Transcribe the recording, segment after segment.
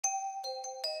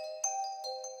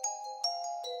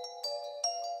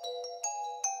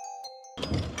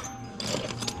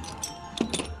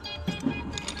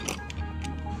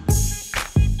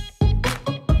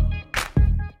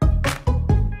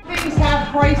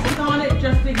prices on it,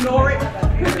 just ignore it.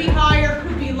 Could be higher,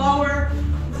 could be lower.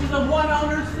 This is a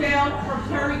one-owner sale from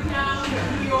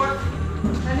Terrytown, New York.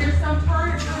 And there's some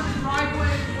furniture in the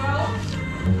driveway as well.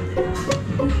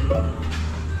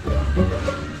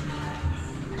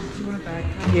 Do you want a bag?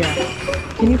 Yeah.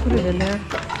 Can you put it in there?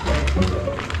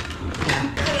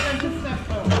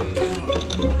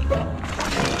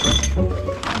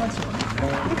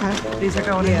 Okay. These are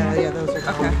going in? Yeah, those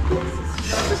are going.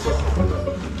 Okay.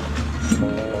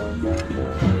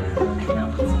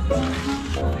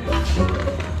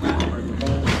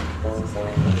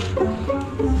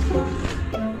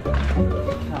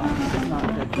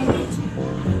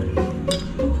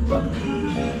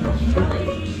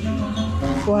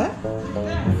 What?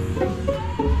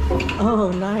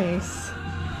 Oh, nice.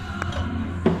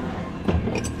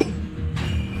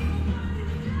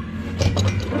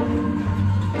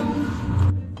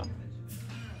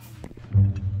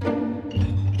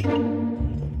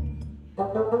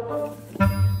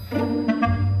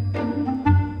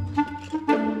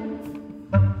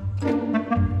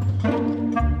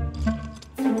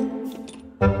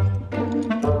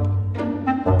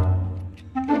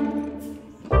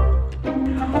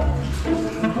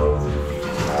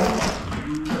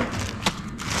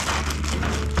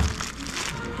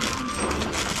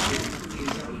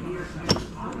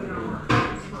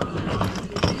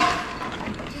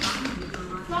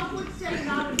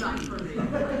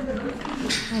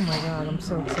 Oh my god, I'm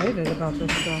so excited about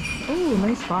this stuff. Oh,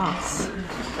 nice box.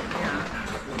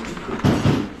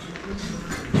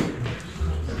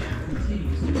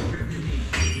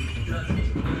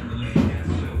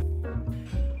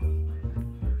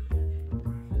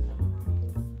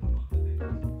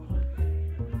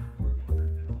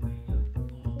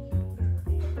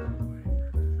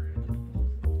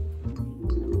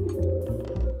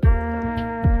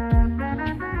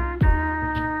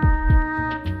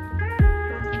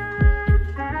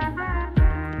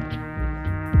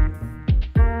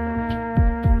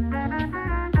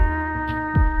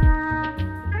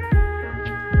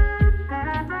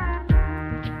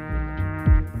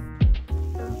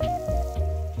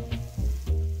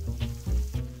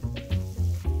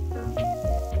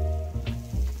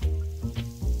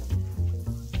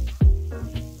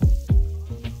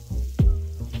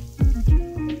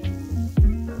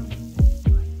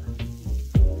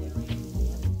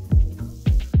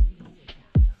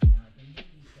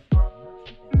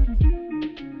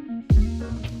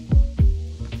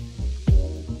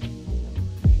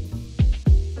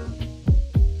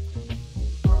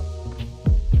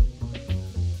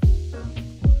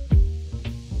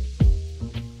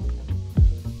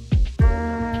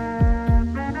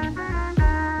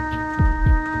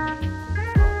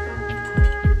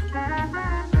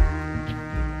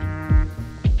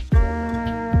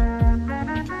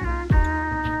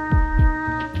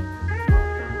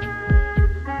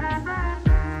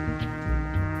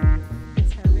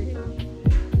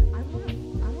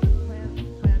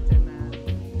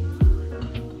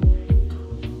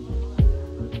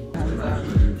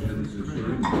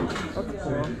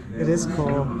 It is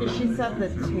cool. She said the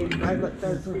table,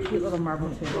 there's a cute little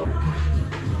marble table.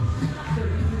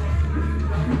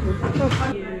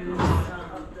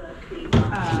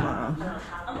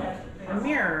 A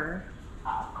mirror.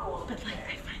 But like,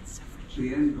 I find so much.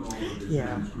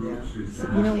 Yeah,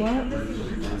 yeah. You know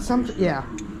what? Yeah.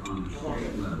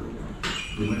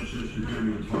 The Westchester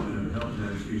County Department of Health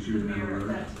has issued an alert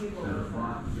that a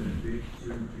fox and big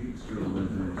two-feet still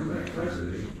within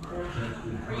Saturday.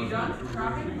 Are you done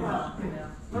shopping?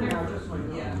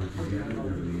 Yeah.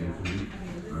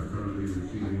 Are currently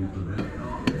receiving prevent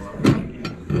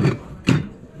health.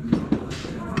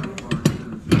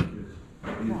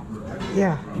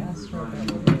 Yeah.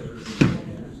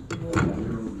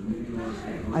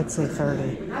 I'd say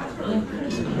 30.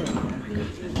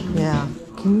 Yeah.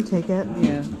 Can you take it?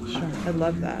 Yeah, sure. I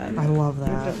love that. I love You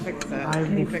that. have to fix it. I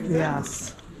Can you fix it?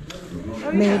 Yes. Oh,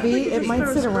 yeah. Maybe We could it just might throw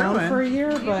a sit screw around in. for a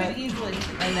year, but Easily.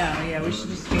 I know, yeah, we should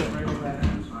just do it right away.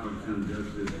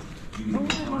 oh,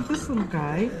 I love this little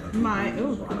guy. My, ooh,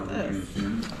 look at this.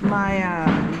 My,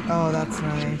 Oh, that's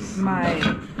nice. my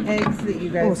eggs that you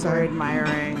Oh, guys were sorry.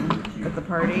 admiring at the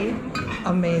party.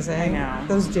 Amazing. I know.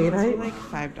 Those Those jadeite. were like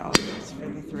 $5 for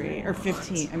the 3, or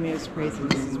 15. I mean, it's crazy.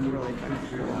 This is really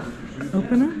fucking cool.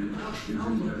 Open it.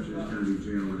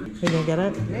 Are you gonna get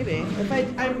it? Maybe. If I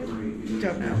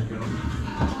don't know.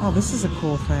 Oh, this is a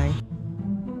cool thing.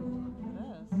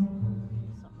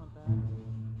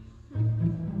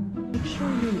 Make sure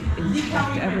you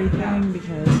inspect everything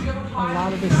because a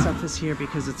lot of this stuff is here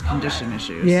because it's condition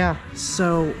issues. Yeah.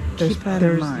 So keep that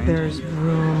in mind. There's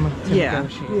room to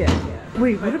negotiate. Yeah.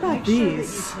 Wait, what about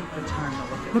these? The time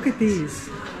to Look at these.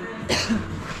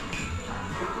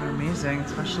 They're amazing,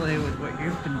 especially with what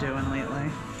you've been doing lately.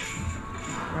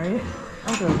 Right?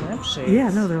 Oh, they're lampshades. Yeah,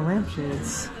 no, they're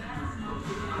lampshades.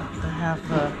 They have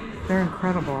the... They're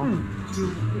incredible.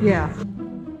 Yeah.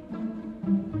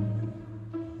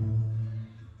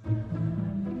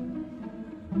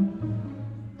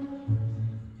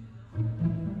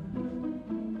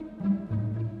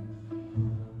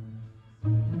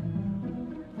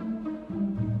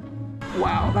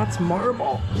 Wow, that's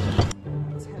marble.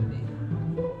 It's heavy.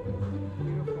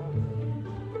 Beautiful.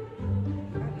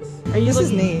 This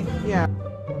is neat. Yeah.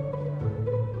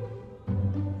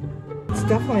 It's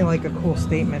definitely like a cool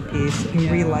statement piece. You can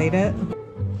relight it.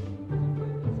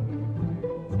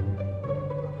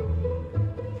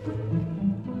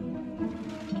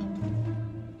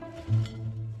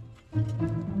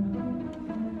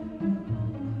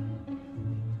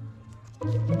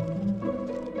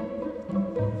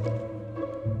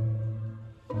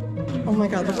 Oh my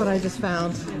god, look what I just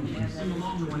found.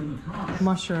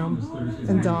 Mushroom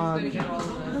and dog.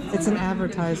 It's an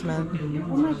advertisement.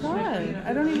 Oh my god,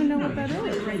 I don't even know what that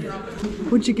is.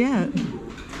 What'd you get?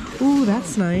 Ooh,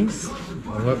 that's nice.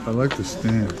 I like the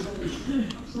stand.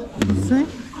 See?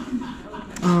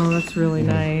 Oh, that's really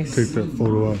nice. Take that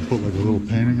photo out and put like a little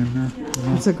painting in there.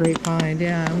 That's a great find,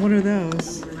 yeah. And what are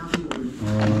those?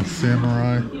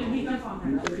 Samurai.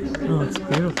 Oh, it's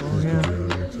beautiful, yeah.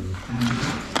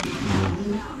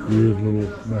 Weird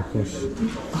little necklace.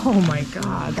 Oh my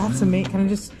god, that's amazing. Can I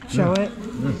just show it?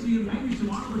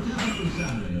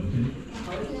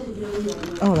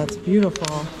 Oh, that's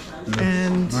beautiful.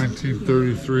 And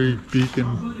 1933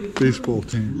 Beacon baseball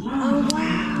team. oh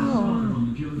wow,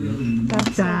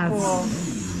 that's so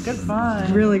cool. Good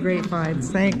fun. Really great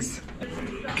finds. Thanks.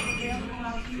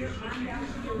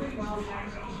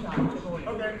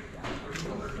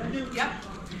 Yep.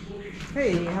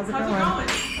 Hey, how's it going? How's it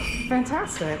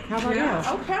Fantastic. How about going?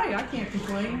 you? Okay, I can't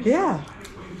complain. Yeah,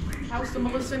 How's the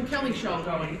Melissa and Kelly show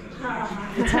going?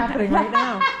 it's happening right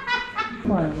now.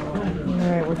 All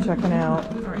right, we're checking out.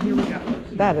 All right, here we go.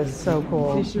 That is so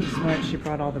cool. She was smart. She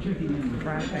brought all the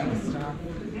wrapping stuff.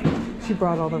 She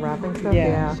brought all the wrapping stuff?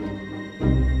 Yeah. So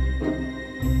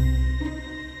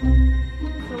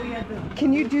we had the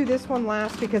Can you do this one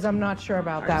last because I'm not sure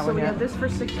about that so one we yet. have this for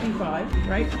 $65,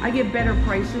 right? I get better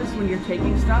prices when you're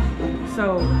taking stuff.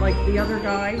 So like the other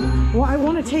guy, Well, I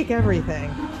want to take everything.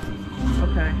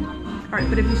 okay. All right,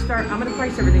 but if you start, I'm gonna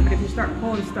price everything, but if you start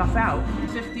pulling stuff out,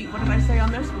 50, what did I say on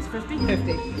this? It was 50?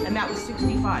 50. And that was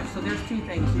 65, so there's two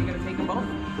things. So you're gonna take them both?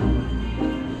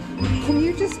 Can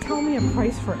you just tell me a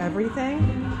price for everything?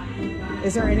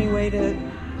 Is there any way to...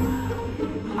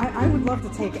 I would love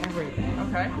to take everything.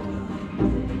 Okay.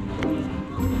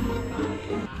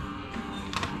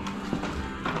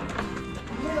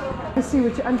 I see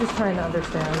what I'm just trying to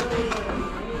understand.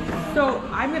 So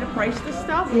I'm gonna price this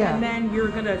stuff, Yeah. and then you're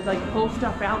gonna like pull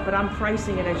stuff out, but I'm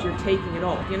pricing it as you're taking it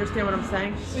all. Do you understand what I'm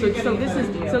saying? So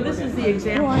this is the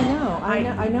example. Oh,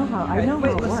 I know how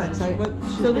it works.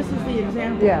 So this is the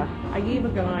example. Yeah. I gave a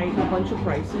guy a bunch of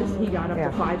prices. He got up Yeah.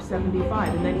 to $575,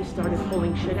 and then he started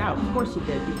pulling shit out. Of course he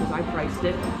did, because I priced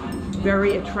it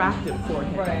very attractive for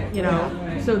him. Right. You know.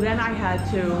 So then I had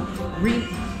to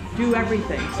do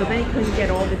everything. So then he couldn't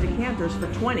get all the decanters for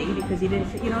 20 because he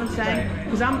didn't. You know what I'm saying?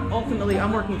 Because I'm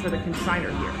working for the consignor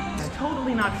here. It's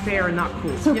totally not fair and not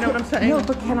cool. So you know what I'm saying? No,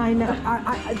 but can I know?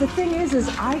 The thing is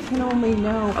I can only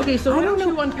know. Okay, so I why don't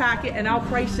you unpack it and I'll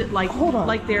price it like Hold on.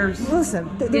 like there's Listen,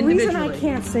 the reason I individually.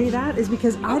 can't say that is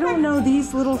because I don't know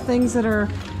these little things that are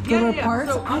little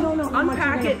parts. So I don't know how much you're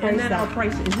unpack gonna it and then price I'll that.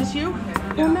 price it. Is this you?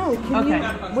 Well, no. Can Okay.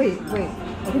 you wait?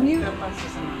 Can you?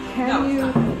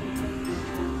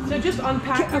 So just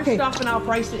unpack your Okay. stuff and I'll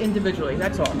price it individually.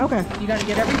 That's all. Okay. You got to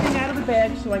get everything out of the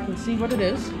bag so I can see what it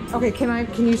is. Okay. Can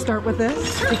you start with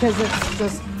this because it's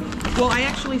just. Well, I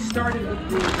actually started with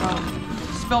the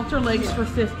spelter legs for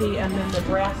 50 and then the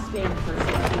brass stain for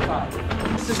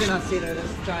 65. So you're not seeing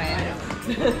this giant.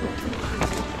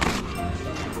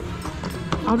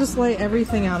 I'll just lay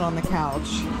everything out on the couch.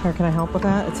 Here, can I help with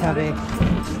that? It's heavy.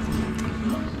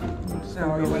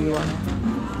 Sorry, what do you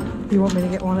want? You want me to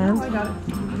get one in? I got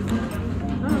it.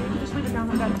 No, just leave it down.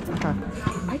 I got it. Okay.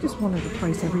 I just wanted to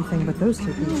price everything but those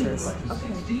two pieces.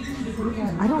 Okay.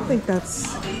 I don't think that's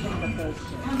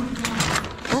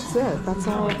it. That's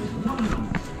all.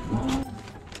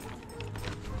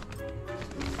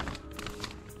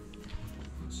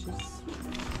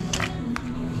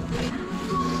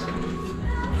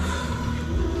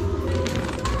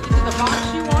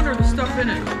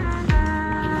 finished.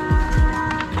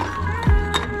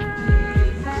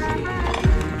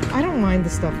 I don't mind the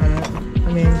stuff in it.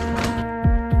 I mean,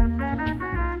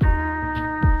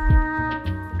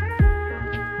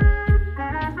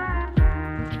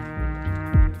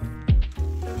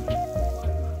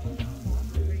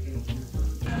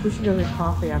 we should go get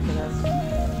coffee after this.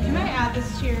 Can I add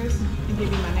this to yours and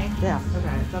give you money? Yeah.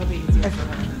 Okay, that'll be easier for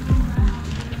her.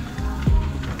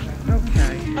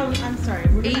 Okay. Oh, I'm sorry.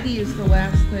 We're gonna- 80 is the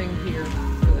last thing here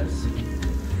for this.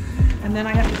 And then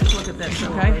I have to just look at this,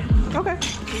 okay? Okay.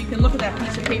 So you can look at that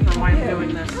piece of paper while I'm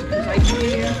doing this. 'Cause I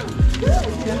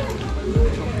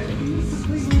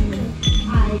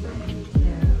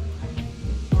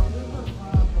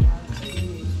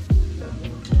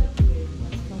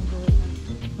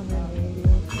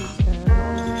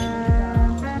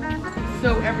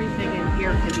So everything in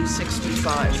here can be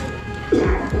 65.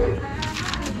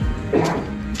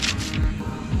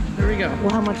 There we go. Well,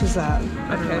 how much is that?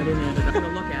 I don't know, I didn't add it. I'm gonna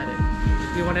look at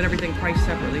it. You wanted everything priced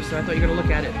separately, so I thought you were gonna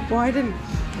look at it. Well, I didn't.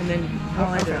 And then,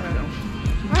 I okay. don't know.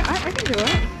 I can do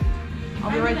it.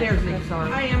 I'll be right there, Zeke,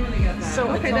 sorry. I am gonna get that. So,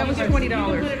 okay, that was $20. You can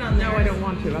put it on No, there. I don't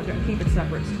want to. I'll keep it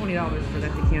separate. It's $20 for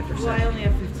that decanter Well, I set. only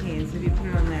have 15, so if you put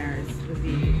it on there, it would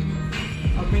be.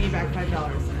 I'll bring you back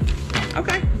 $5 then.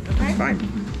 Okay, that's fine.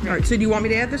 All right, so do you want me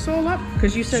to add this all up?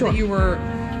 Because you said Sure. that you were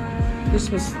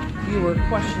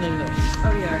questioning this.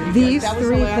 Oh yeah. These that was the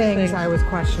three last things thing. I was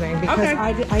questioning because Okay.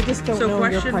 I just don't So know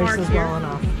your question mark prices here. well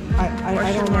enough. I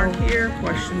Question don't mark know. here,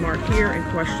 question mark here, and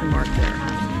question mark there.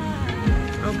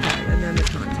 Okay, and then the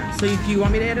content. So do you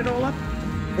want me to add it all up?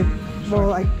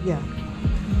 Well, yeah.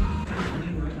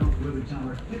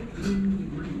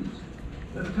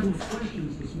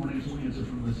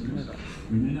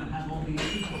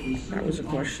 That was a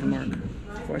question mark.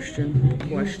 Question,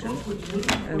 question,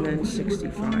 and then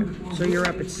 65. So you're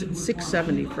up at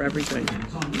 670 for everything.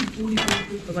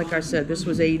 But like I said, this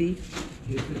was 80.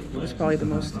 It was probably the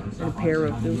most, and a pair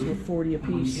of those were 40 a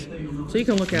piece. So you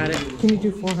can look at it. Can you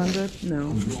do 400?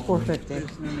 No,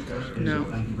 450. no.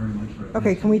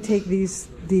 Okay, can we take these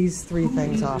three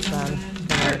things off then?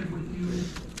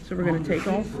 So we're going to take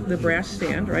off the brass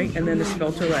stand, right? And then the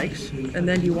sculptor legs. And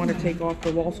then you want to take off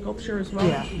the wall sculpture as well?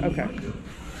 Yeah. Okay. All right.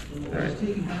 All right.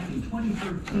 We're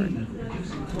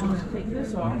going to take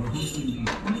this off. We're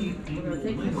going to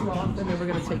take this off, and then we're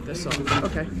going to take this off.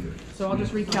 Okay. So I'll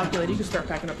just recalculate. You can start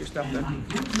packing up your stuff then.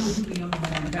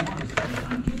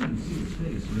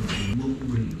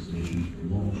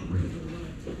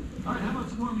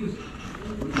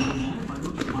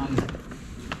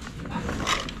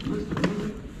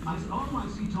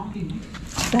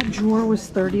 That drawer was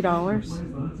 $30.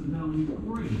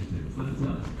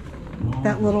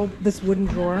 This wooden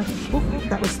drawer,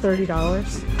 that was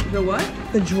 $30. The what?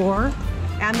 The drawer.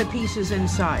 And the pieces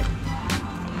inside.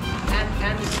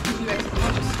 And you have a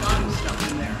bunch of Scotty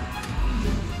stuff in there.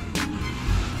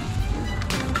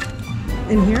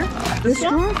 In here? This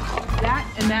drawer? That,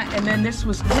 and then this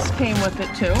came with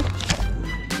it too.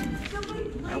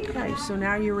 Okay, so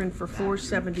now you're in for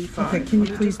 $475. Okay, can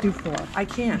you please do 4? I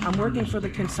can't. I'm working for the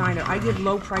consignor. I give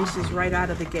low prices right out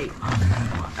of the gate.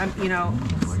 You know,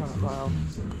 It's not low.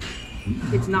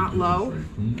 it's not low.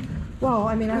 Well,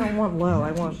 I mean, I don't want low.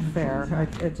 I want fair.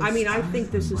 I mean, I think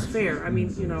this is fair. I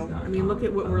mean, you know, look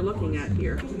at what we're looking at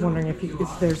here. Wondering if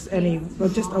there's any, well,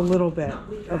 just a little bit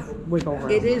of wiggle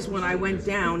room. It is when I went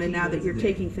down, and now that you're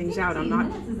taking things out, I'm not,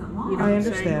 you know what I I'm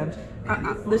saying? understand.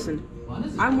 Listen,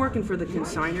 I'm working for the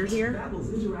consignor here, and that's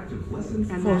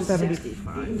 475.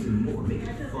 65.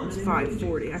 It's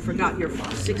 540. I forgot your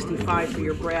 65 for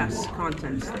your brass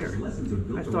contents there.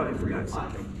 I thought I forgot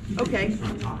something. Okay,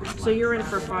 so you're in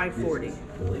for 540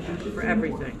 for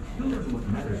everything.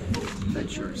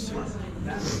 That's yours. No,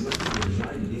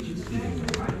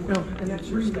 and that's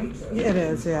your stuff. It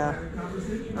is, yeah. All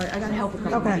right, I gotta help a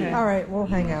couple. Okay, all right, we'll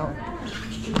hang out. All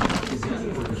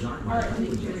right,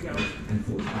 here we go.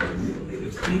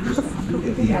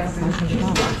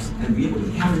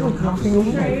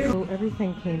 So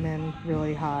everything came in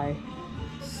really high,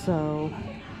 so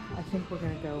I think we're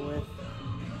gonna go with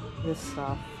this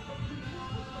stuff.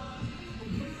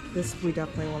 This we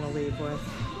definitely want to leave with.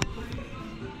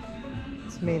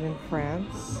 It's made in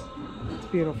France. It's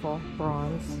beautiful,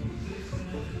 bronze.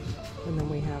 And then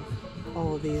we have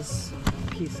all of these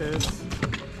pieces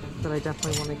that I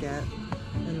definitely want to get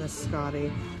in this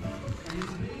Scotty.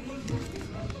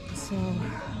 So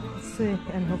let's see,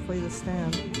 and hopefully the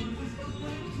stand.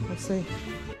 We'll see.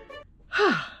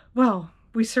 Well,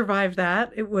 we survived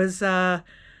that. It was a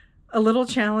little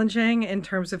challenging in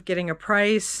terms of getting a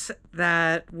price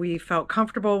that we felt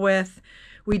comfortable with.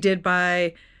 We did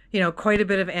buy, you know, quite a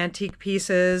bit of antique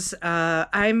pieces.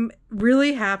 I'm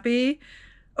really happy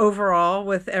overall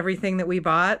with everything that we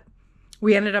bought.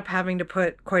 We ended up having to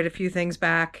put quite a few things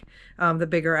back, the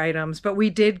bigger items, but we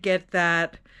did get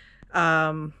that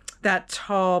that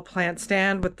tall plant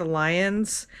stand with the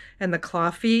lions and the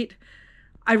claw feet.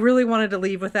 I really wanted to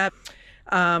leave with that.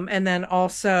 And then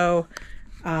also,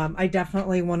 I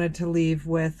definitely wanted to leave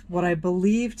with what I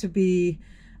believe to be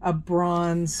a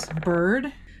bronze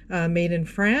bird made in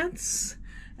France.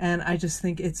 And I just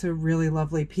think it's a really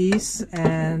lovely piece,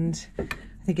 and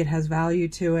I think it has value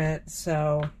to it.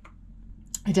 So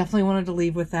I definitely wanted to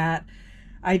leave with that.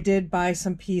 I did buy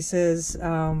some pieces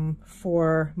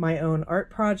for my own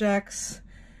art projects.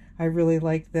 I really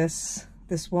like this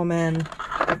woman.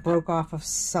 It broke off of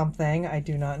something. I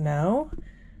do not know.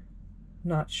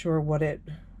 Not sure what it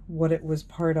was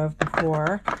part of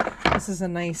before. This is a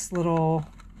nice little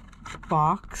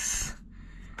box.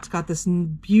 It's got this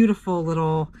beautiful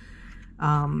little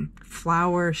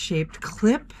flower shaped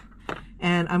clip,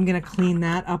 and I'm gonna clean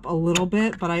that up a little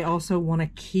bit, but I also want to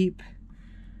keep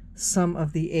some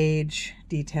of the age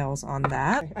details on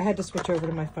that. I had to switch over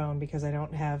to my phone because I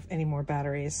don't have any more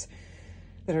batteries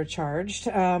that are charged.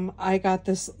 I got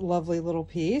this lovely little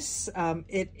piece.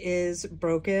 It is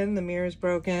broken, the mirror is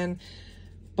broken,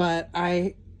 but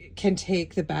I can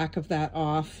take the back of that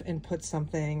off and put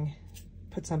something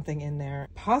in there.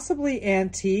 Possibly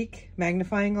antique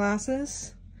magnifying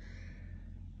glasses.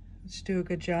 Let's do a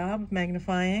good job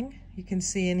magnifying. You can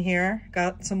see in here,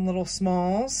 got some little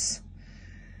smalls.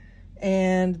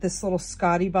 And this little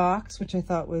Scotty box, which I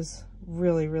thought was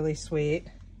really, really sweet.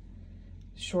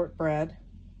 Shortbread.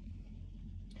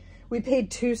 We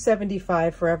paid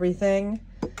 $2.75 for everything.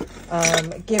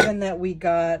 Given that we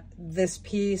got this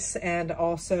piece and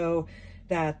also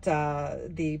that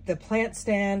the plant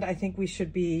stand, I think we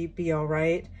should be all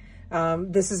right.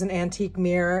 This is an antique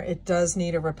mirror. It does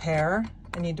need a repair.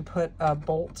 I need to put a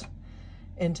bolt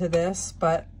into this,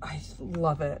 but I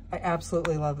love it. I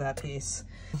absolutely love that piece.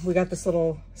 We got this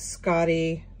little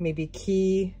Scotty, maybe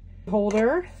key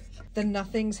holder. The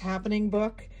Nothing's Happening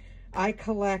book. I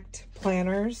collect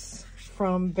planners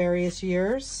from various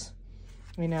years.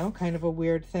 You know, kind of a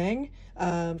weird thing.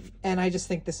 And I just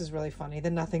think this is really funny,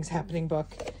 the Nothing's Happening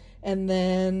book. And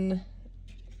then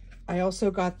I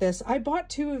also got this. I bought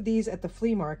 2 of these at the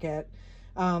flea market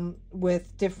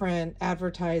with different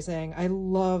advertising. I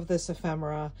love this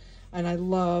ephemera, and I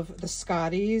love the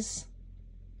Scotties.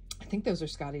 I think those are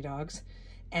Scotty dogs,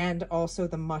 and also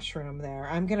the mushroom there.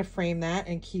 I'm gonna frame that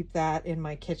and keep that in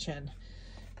my kitchen.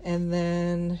 And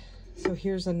then, so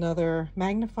here's another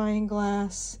magnifying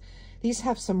glass. These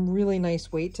have some really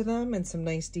nice weight to them and some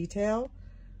nice detail.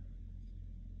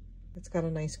 It's got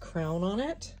a nice crown on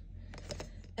it.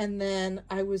 And then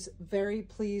I was very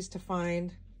pleased to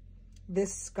find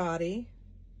this Scotty.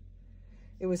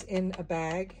 It was in a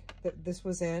bag that this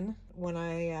was in. When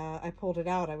I pulled it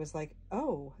out, I was like,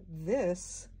 oh,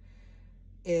 this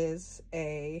is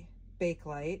a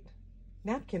Bakelite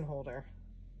napkin holder.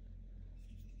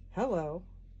 Hello.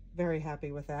 Very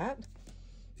happy with that.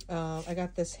 I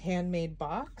got this handmade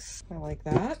box. I like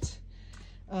that.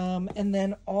 And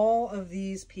then all of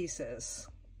these pieces,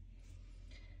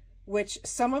 which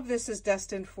some of this is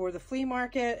destined for the flea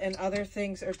market and other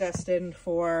things are destined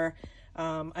for,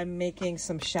 I'm making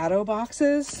some shadow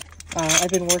boxes. I've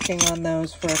been working on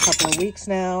those for a couple of weeks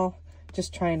now,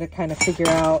 just trying to kind of figure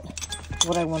out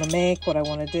what I want to make, what I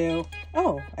want to do.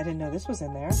 Oh, I didn't know this was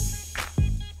in there.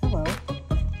 Hello.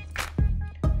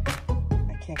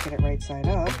 I can't get it right side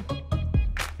up.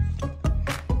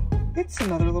 It's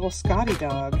another little Scotty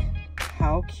dog.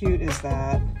 How cute is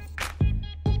that?